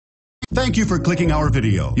Thank you for clicking our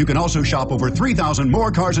video. You can also shop over 3,000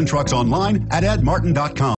 more cars and trucks online at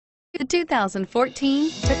edmartin.com. The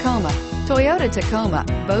 2014 Tacoma. Toyota Tacoma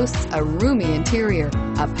boasts a roomy interior,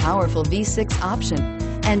 a powerful V6 option,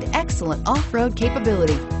 and excellent off-road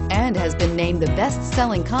capability, and has been named the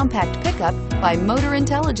best-selling compact pickup by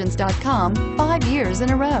MotorIntelligence.com 5 years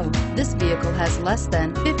in a row. This vehicle has less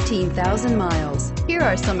than 15,000 miles. Here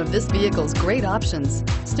are some of this vehicle's great options: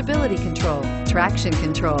 stability control, traction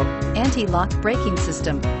control, anti-lock braking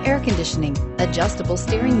system, air conditioning, adjustable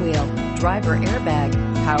steering wheel, driver airbag,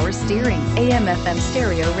 power steering, AM/FM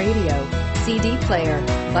stereo radio, CD player,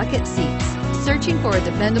 bucket seats. Searching for a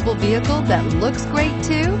dependable vehicle that looks great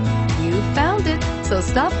too? You found it, so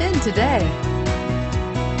stop in today.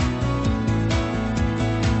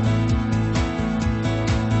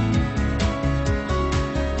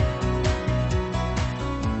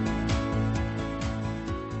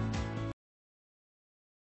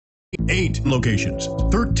 Eight locations,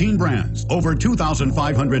 13 brands, over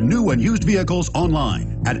 2,500 new and used vehicles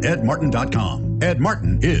online at edmartin.com. Ed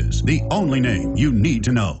Martin is the only name you need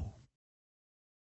to know.